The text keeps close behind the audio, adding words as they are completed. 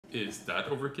Is that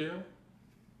overkill?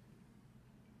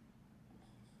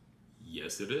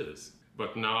 Yes, it is.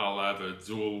 But now I'll have a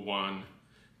dual one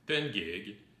 10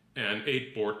 gig and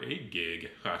 8 port 8 gig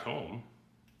at home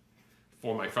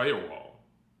for my firewall.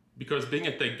 Because being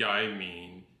a tech guy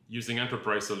means using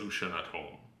enterprise solution at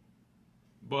home.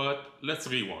 But let's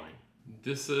rewind.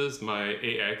 This is my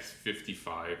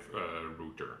AX55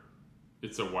 router.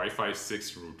 It's a Wi-Fi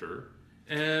 6 router,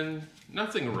 and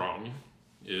nothing wrong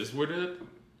is with it.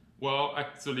 Well,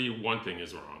 actually, one thing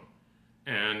is wrong,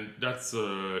 and that's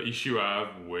an issue I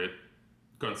have with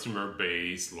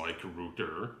consumer-based like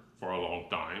router for a long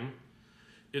time.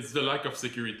 It's the lack of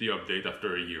security update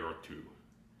after a year or two.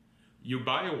 You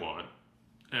buy one,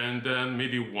 and then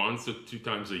maybe once or 2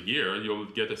 times a year, you'll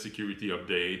get a security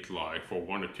update like for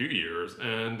 1 or 2 years,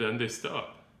 and then they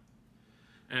stop.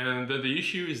 And then the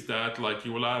issue is that like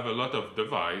you will have a lot of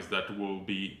devices that will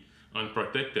be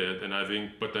unprotected and having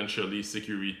potentially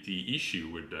security issue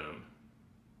with them.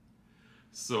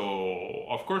 So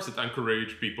of course it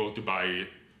encourages people to buy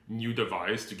new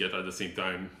device to get at the same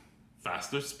time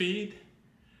faster speed.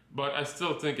 But I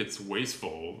still think it's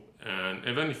wasteful, and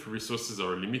even if resources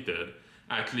are limited,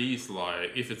 at least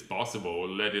like if it's possible,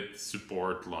 let it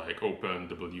support like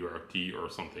OpenWRT or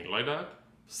something like that.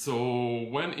 So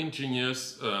when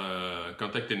EnGenius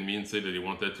contacted me and said that they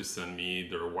wanted to send me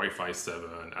their Wi-Fi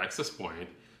 7 access point,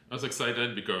 I was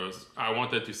excited because I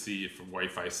wanted to see if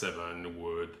Wi-Fi 7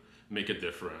 would make a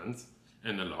difference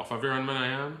in the loft environment I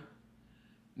am.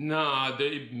 Nah,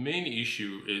 the main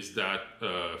issue is that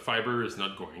fiber is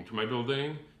not going to my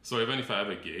building. So even if I have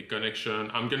a gig connection,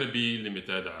 I'm gonna be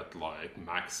limited at like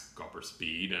max copper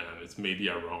speed, and it's maybe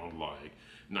around like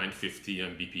 950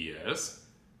 Mbps.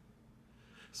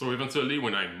 So eventually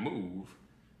when I move,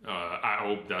 I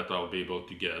hope that I'll be able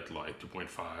to get like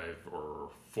 2.5 or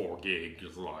 4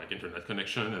 gigs like internet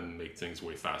connection and make things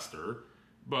way faster.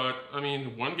 But I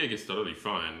mean, 1 gig is totally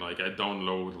fine. Like I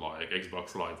download like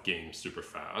Xbox Live games super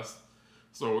fast.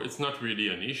 So it's not really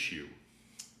an issue.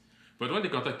 But when they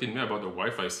contacted me about the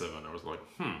Wi-Fi 7, I was like,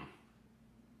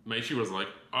 My issue was like,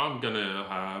 I'm gonna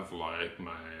have like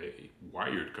my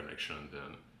wired connection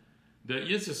then. The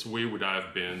easiest way would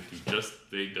have been to just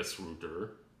take this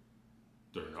router,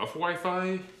 turn off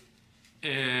Wi-Fi,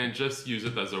 and just use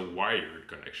it as a wired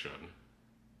connection.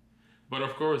 But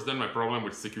of course, then my problem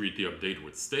with security update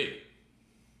would stay.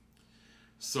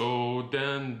 So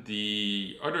then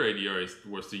the other idea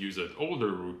was to use an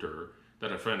older router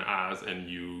that a friend has and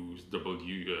use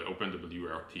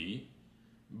OpenWRT.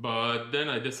 But then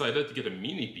I decided to get a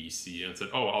mini PC and said,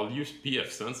 oh, I'll use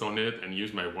pfSense on it and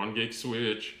use my 1 gig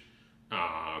switch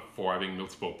for having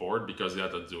multiple port because they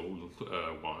had a dual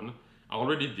one. I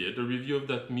already did a review of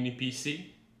that mini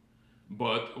PC,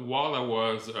 but while I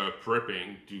was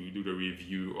prepping to do the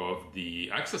review of the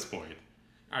access point,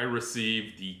 I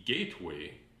received the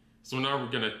gateway. So now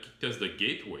we're gonna test the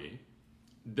gateway,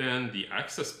 then the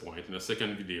access point in a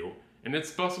second video, and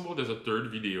it's possible there's a third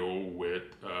video with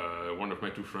one of my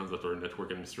 2 friends that are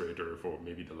network administrator for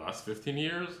maybe the last 15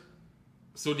 years.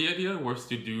 So the idea was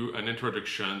to do an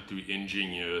introduction to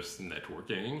EnGenius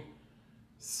networking.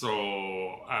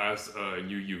 So as a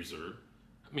new user,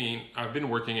 I mean, I've been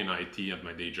working in IT at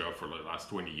my day job for the last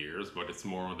 20 years, but it's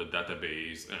more on the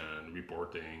database and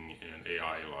reporting and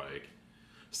AI like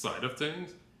side of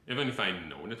things, even if I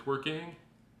know networking.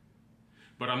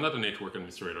 But I'm not a network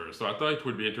administrator, so I thought it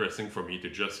would be interesting for me to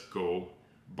just go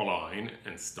blind,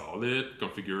 install it,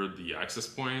 configure the access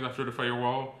point after the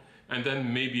firewall, and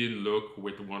then maybe look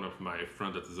with one of my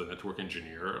friends that is a network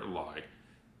engineer, like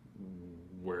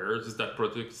where is that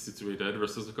product situated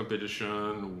versus the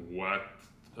competition, what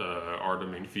are the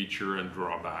main feature and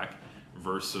drawback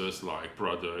versus like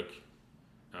product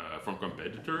from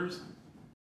competitors.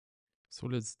 So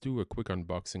let's do a quick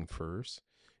unboxing first.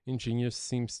 EnGenius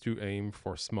seems to aim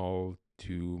for small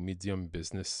to medium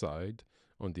business side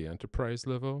on the enterprise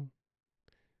level.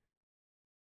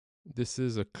 This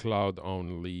is a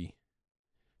cloud-only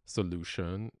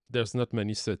solution. There's not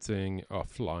many settings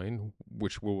offline,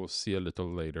 which we will see a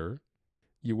little later.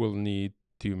 You will need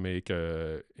to make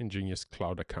a EnGenius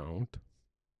cloud account.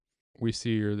 We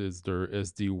see here is their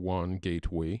SD1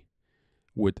 gateway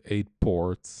with 8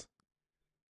 ports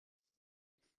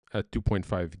at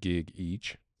 2.5 gig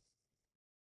each.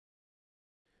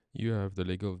 You have the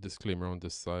legal disclaimer on the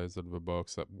sides of the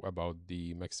box about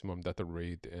the maximum data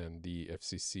rate and the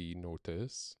FCC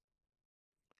notice.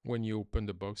 When you open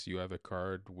the box, you have a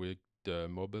card with the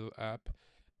mobile app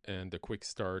and the quick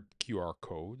start QR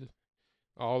code.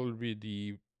 I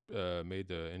already made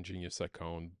the EnGenius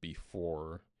account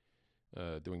before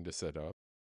doing the setup.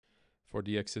 For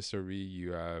the accessory,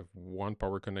 you have one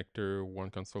power connector, one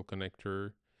console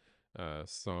connector,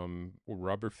 some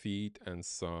rubber feet, and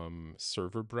some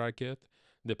server bracket,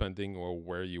 depending on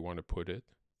where you want to put it.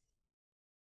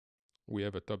 We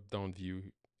have a top-down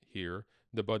view here.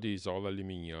 The body is all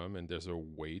aluminum, and there's a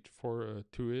weight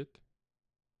to it.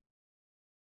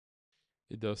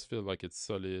 It does feel like it's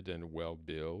solid and well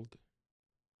built.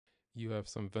 You have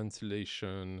some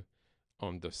ventilation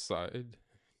on the side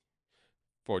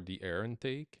for the air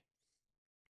intake.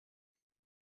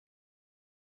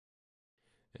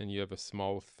 And you have a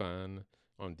small fan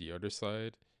on the other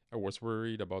side. I was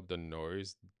worried about the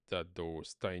noise that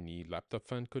those tiny laptop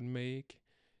fans could make,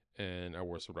 and I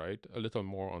was right. A little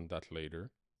more on that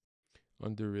later.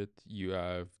 Under it, you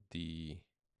have the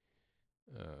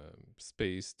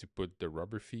space to put the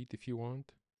rubber feet if you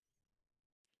want.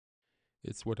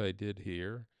 It's what I did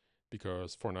here,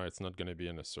 because for now it's not going to be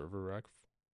in a server rack.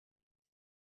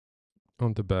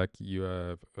 On the back, you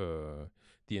have the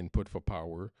input for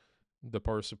power. The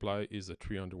power supply is a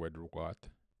 300 watt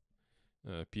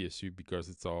PSU because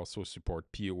it's also support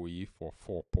PoE for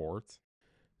 4 ports.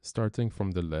 Starting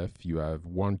from the left, you have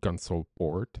one console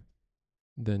port.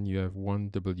 Then you have one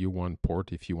W1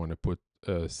 port if you want to put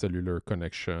a cellular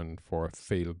connection for a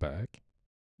failback.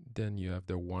 Then you have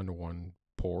the 1.1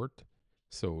 port,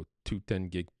 so 210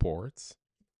 gig ports.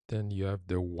 Then you have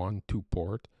the 1.2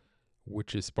 port,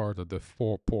 which is part of the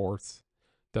 4 ports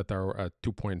that are at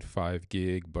 2.5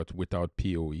 gig but without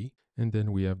PoE. And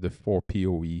then we have the 4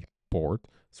 PoE port,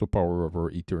 so power over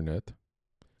Ethernet.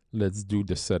 Let's do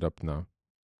the setup now.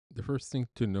 The first thing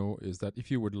to know is that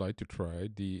if you would like to try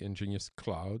the EnGenius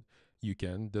Cloud, you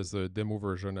can. There's a demo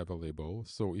version available.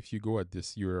 So if you go at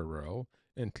this URL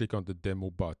and click on the demo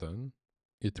button,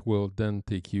 it will then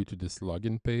take you to this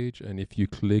login page. And if you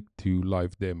click to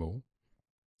live demo,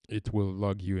 it will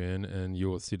log you in and you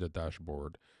will see the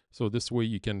dashboard. So this way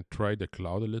you can try the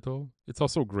cloud a little. It's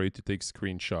also great to take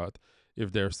screenshot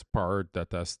if there's part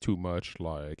that has too much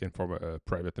like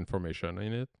private information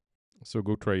in it. So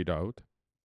go try it out.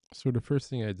 So the first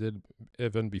thing I did,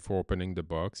 even before opening the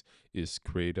box, is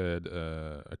created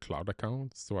a cloud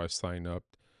account. So I sign up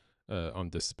on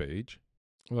this page.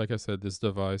 Like I said, this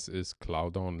device is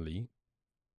cloud only.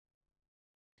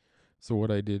 So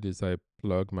what I did is I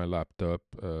plugged my laptop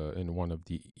in one of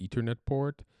the Ethernet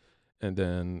port, and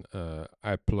then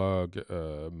I plug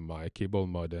my cable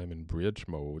modem in bridge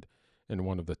mode in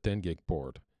one of the 10 gig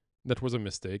port. That was a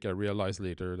mistake. I realized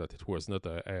later that it was not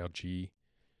a RG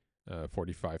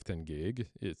 4510 gig.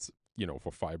 It's,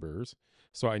 for fibers.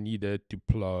 So I needed to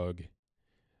plug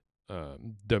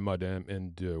the modem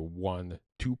in the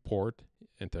 1.2 port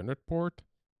internet port.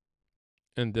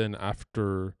 And then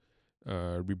after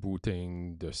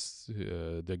rebooting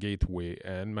the gateway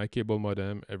and my cable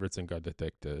modem, everything got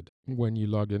detected. When you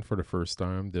log in for the first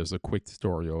time, there's a quick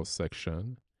tutorial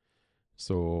section.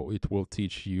 So it will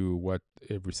teach you what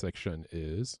every section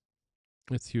is.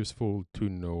 It's useful to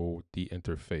know the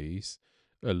interface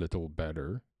a little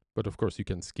better, but of course you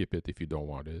can skip it if you don't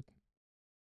want it.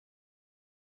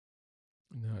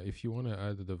 Now, if you want to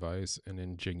add a device in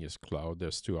EnGenius Cloud,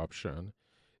 there's 2 options.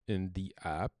 In the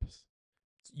app,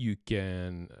 you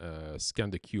can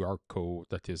scan the QR code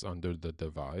that is under the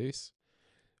device,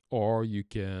 or you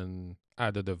can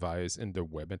add a device in the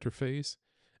web interface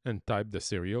and type the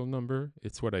serial number.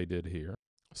 It's what I did here.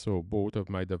 So both of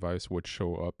my devices would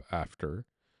show up after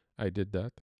I did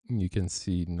that. You can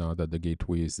see now that the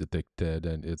gateway is detected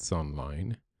and it's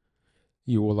online.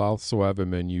 You will also have a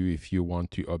menu if you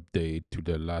want to update to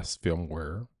the last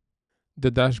firmware.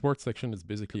 The dashboard section is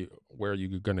basically where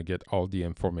you're going to get all the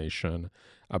information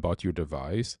about your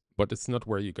device, but it's not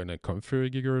where you're going to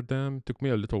configure them. It took me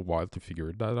a little while to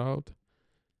figure that out.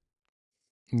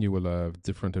 You will have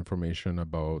different information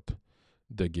about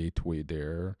the gateway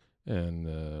there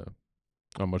and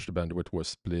how much the bandwidth was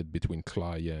split between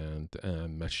client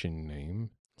and machine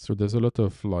name. So there's a lot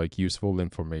of useful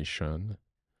information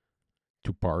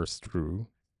to parse through.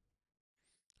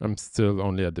 I'm still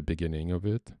only at the beginning of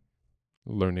it,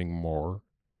 learning more.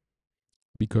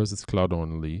 Because it's cloud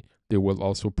only, they will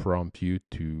also prompt you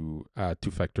to add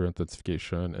 2-factor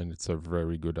authentication, and it's a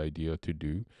very good idea to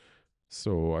do.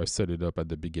 So I set it up at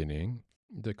the beginning.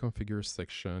 The configure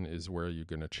section is where you're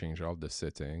going to change all the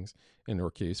settings. In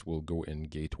our case, we'll go in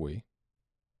gateway.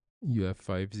 You have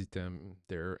 5 items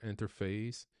there: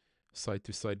 interface,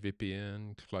 site-to-site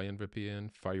VPN, client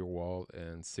VPN, firewall,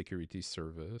 and security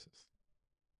service.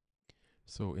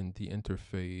 So in the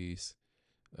interface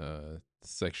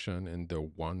section, in the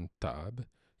 1 tab,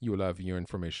 you will have your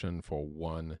information for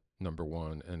number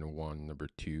one and number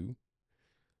 2.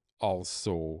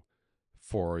 Also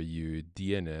for your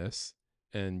DNS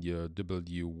and your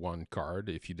W1 card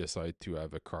if you decide to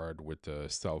have a card with a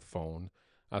cell phone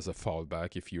as a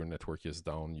fallback. If your network is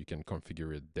down, you can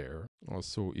configure it there.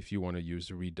 Also, if you want to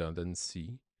use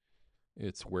redundancy,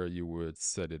 it's where you would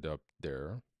set it up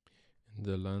there. In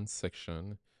the LAN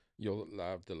section, you'll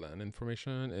have the LAN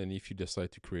information, and if you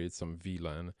decide to create some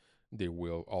VLAN, they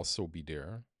will also be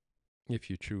there. If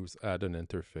you choose add an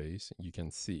interface, you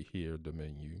can see here the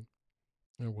menu.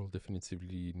 I will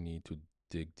definitively need to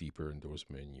dig deeper in those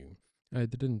menus. I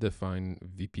didn't define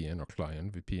VPN or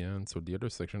client VPN, so the other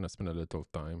section I spent a little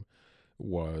time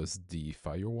was the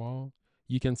firewall.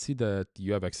 You can see that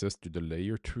you have access to the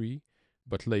layer 3,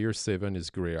 but layer 7 is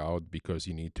gray out because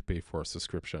you need to pay for a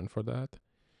subscription for that.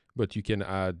 But you can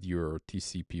add your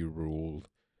TCP rule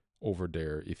over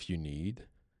there if you need.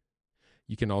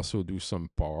 You can also do some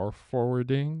power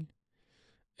forwarding,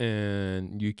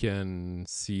 and you can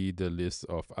see the list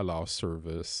of allow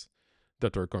service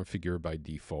that are configured by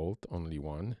default, only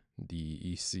one, the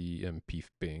ECMP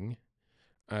ping.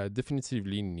 I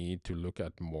definitively need to look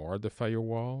at more the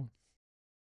firewall.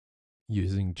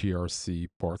 Using GRC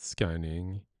port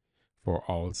scanning for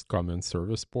all common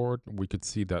service port, we could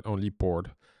see that only port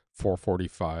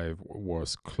 445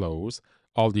 was closed.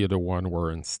 All the other one were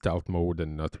in stealth mode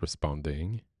and not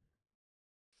responding.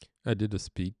 I did a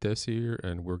speed test here,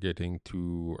 and we're getting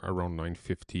to around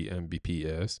 950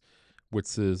 Mbps,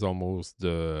 which is almost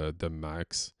the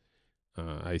max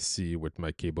I see with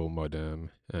my cable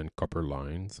modem and copper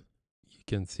lines. You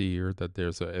can see here that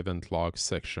there's an event log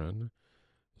section,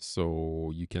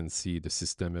 so you can see the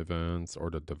system events or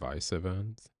the device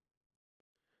events.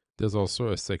 There's also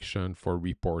a section for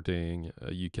reporting.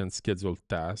 You can schedule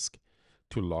tasks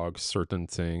to log certain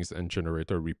things and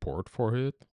generate a report for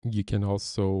it. You can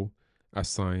also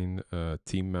assign a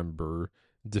team member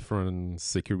different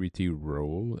security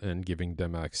role and giving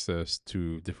them access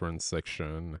to different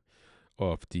section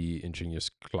of the EnGenius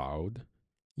Cloud.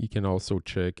 You can also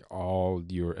check all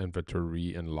your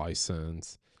inventory and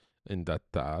license in that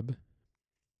tab.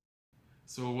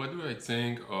 So what do I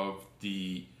think of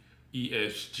the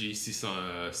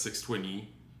ESG620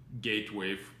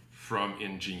 Gateway from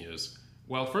EnGenius?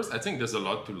 Well, first, I think there's a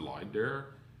lot to like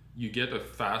there. You get a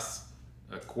fast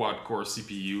quad-core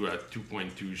CPU at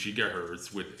 2.2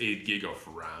 gigahertz with 8 gig of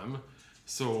RAM.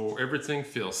 So everything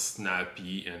feels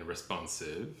snappy and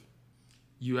responsive.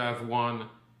 You have one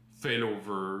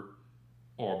failover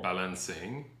or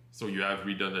balancing, so you have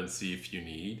redundancy if you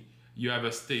need. You have a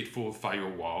stateful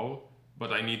firewall,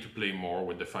 but I need to play more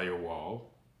with the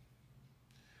firewall.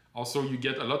 Also, you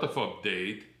get a lot of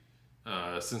update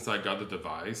since I got the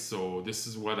device, so this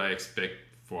is what I expect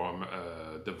from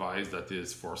a device that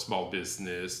is for small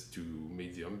business to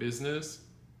medium business.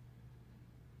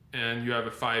 And you have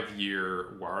a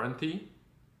 5-year warranty.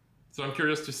 So I'm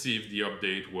curious to see if the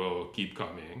update will keep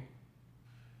coming.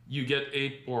 You get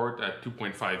 8 port at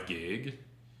 2.5 gig,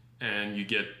 and you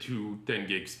get 2 10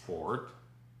 gig port.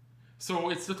 So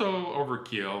it's a little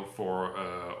overkill for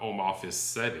a home office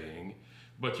setting,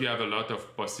 but you have a lot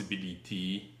of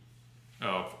possibility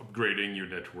of upgrading your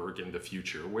network in the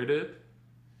future with it.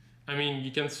 I mean, you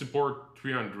can support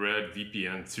 300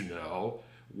 VPN tunnel,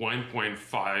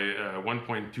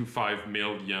 1.25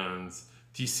 million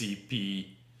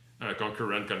TCP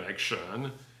concurrent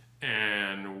connection,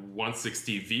 and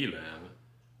 160 VLAN.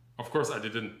 Of course, I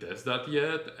didn't test that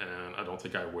yet, and I don't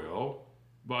think I will.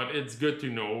 But it's good to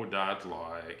know that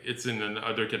it's in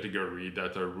another category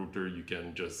that a router you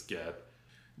can just get.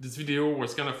 This video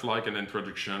was kind of like an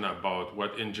introduction about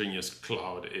what EnGenius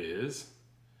Cloud is.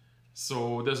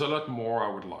 So there's a lot more I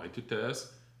would like to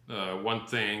test. One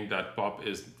thing that popped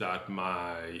is that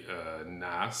my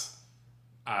NAS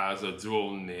has a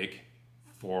dual NIC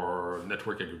for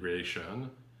network aggregation.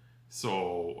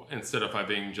 So instead of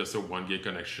having just a 1 gig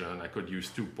connection, I could use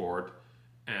 2 port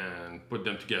and put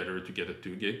them together to get a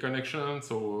 2 gig connection.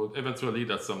 So eventually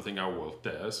that's something I will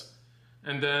test.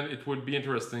 And then it would be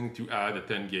interesting to add a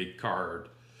 10 gig card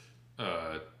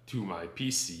to my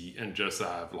PC and just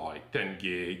have 10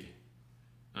 gig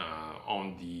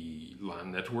on the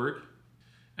LAN network.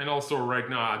 And also right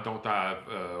now I don't have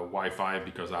Wi-Fi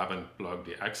because I haven't plugged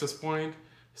the access point.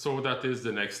 So that is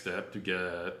the next step to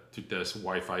get to test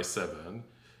Wi-Fi 7.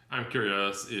 I'm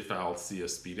curious if I'll see a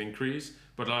speed increase,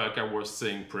 but like I was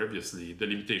saying previously, the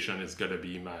limitation is gonna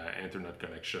be my internet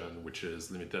connection, which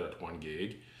is limited at 1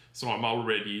 gig. So I'm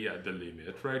already at the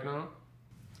limit right now.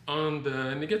 On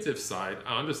the negative side,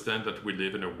 I understand that we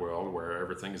live in a world where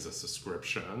everything is a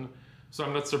subscription. So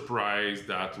I'm not surprised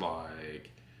that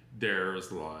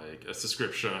There's like a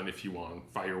subscription if you want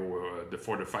for the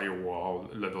firewall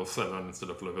level 7 instead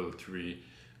of level 3,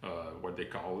 what they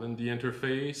call in the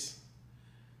interface.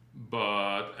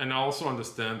 And I also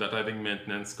understand that having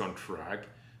maintenance contract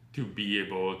to be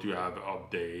able to have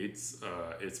updates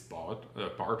is part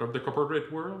of the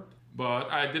corporate world.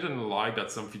 But I didn't like that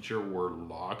some features were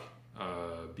locked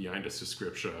behind the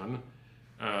subscription.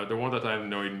 The one that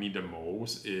annoyed me the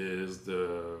most is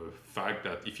the fact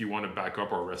that if you want to back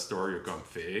up or restore your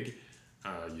config,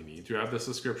 you need to have the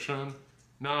subscription.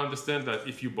 Now I understand that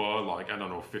if you buy like, I don't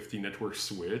know, 50 network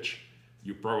switch,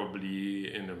 you're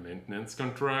probably in a maintenance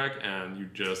contract and you're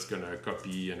just gonna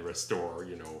copy and restore,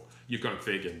 your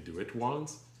config and do it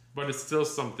once. But it's still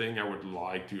something I would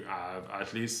like to have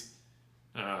at least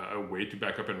a way to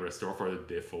back up and restore for the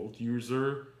default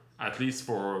user, at least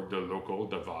for the local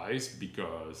device,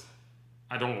 because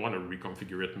I don't want to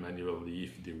reconfigure it manually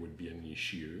if there would be an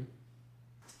issue.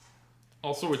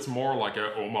 Also, it's more like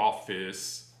a home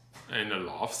office and a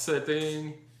loft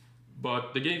setting,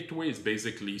 but the gateway is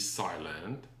basically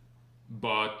silent,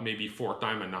 but maybe 4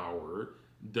 times an hour.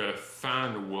 The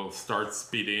fan will start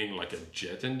speeding like a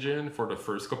jet engine for the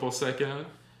first couple seconds,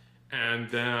 and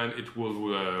then it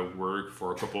will work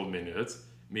for a couple minutes,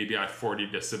 maybe at 40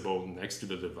 decibels next to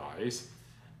the device,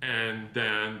 and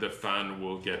then the fan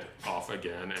will get off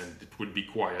again and it would be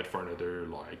quiet for another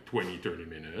like 20-30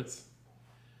 minutes.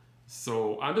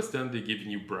 So I understand they're giving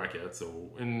you brackets,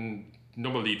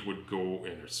 normally it would go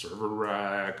in a server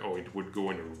rack or it would go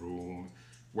in a room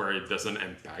where it doesn't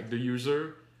impact the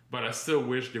user, but I still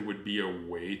wish there would be a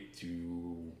way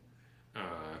to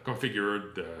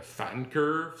configure the fan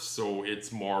curve so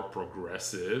it's more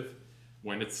progressive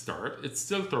when it starts. It's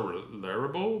still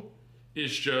tolerable.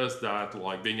 It's just that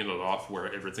like being in a loft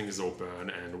where everything is open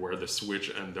and where the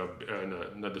switch end up,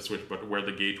 not the switch, but where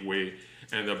the gateway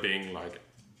end up being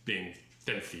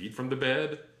 10 feet from the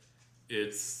bed,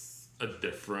 it's a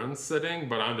different setting,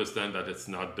 but I understand that it's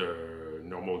not the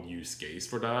normal use case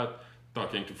for that.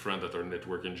 Talking to friends that are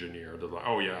network engineer, they're like,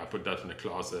 oh yeah, I put that in a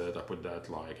closet, I put that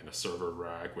like in a server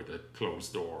rack with a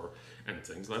closed door and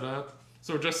things like that.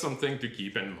 So just something to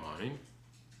keep in mind.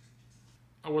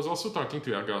 I was also talking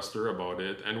to Auguster about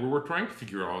it, and we were trying to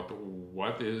figure out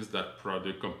what is that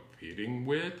product competing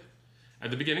with. At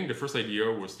the beginning, the first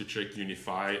idea was to check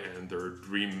Unify and their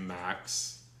Dream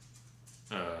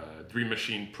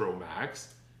Machine Pro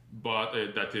Max, but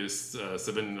that is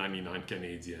 $799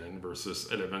 Canadian versus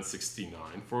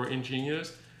 $1169 for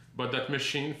EnGenius. But that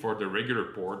machine for the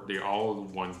regular port, they all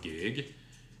 1 gig.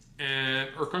 And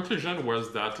our conclusion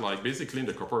was that like basically in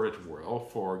the corporate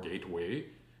world for Gateway,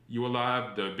 you will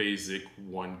have the basic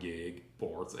 1 gig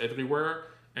ports everywhere.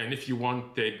 And if you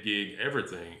want 10 gig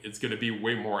everything, it's going to be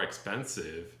way more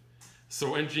expensive.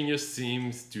 So EnGenius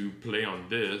seems to play on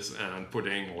this and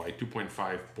putting like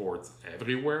 2.5 ports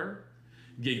everywhere,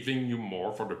 giving you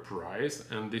more for the price.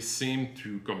 And they seem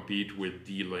to compete with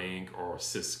D-Link or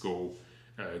Cisco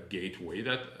Gateway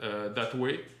that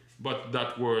way. But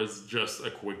that was just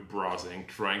a quick browsing,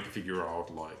 trying to figure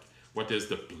out like, what is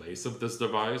the place of this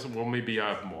device? Well, maybe I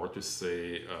have more to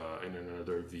say in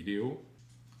another video.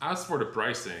 As for the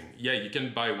pricing, yeah, you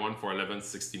can buy one for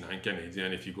 $1169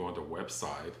 Canadian if you go on the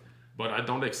website, but I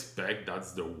don't expect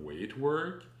that's the way it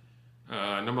works.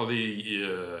 Normally,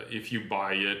 if you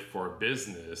buy it for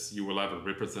business, you will have a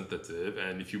representative,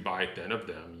 and if you buy 10 of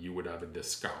them, you would have a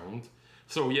discount.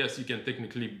 So yes, you can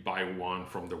technically buy one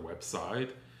from the website,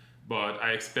 but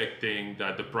I'm expecting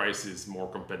that the price is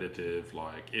more competitive,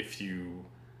 like if you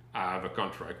have a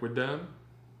contract with them.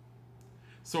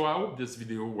 So I hope this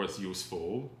video was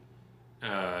useful.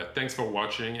 Thanks for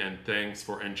watching, and thanks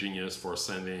for EnGenius for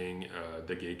sending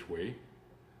the gateway.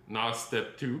 Now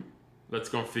step 2, let's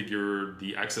configure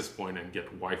the access point and get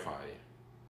Wi-Fi.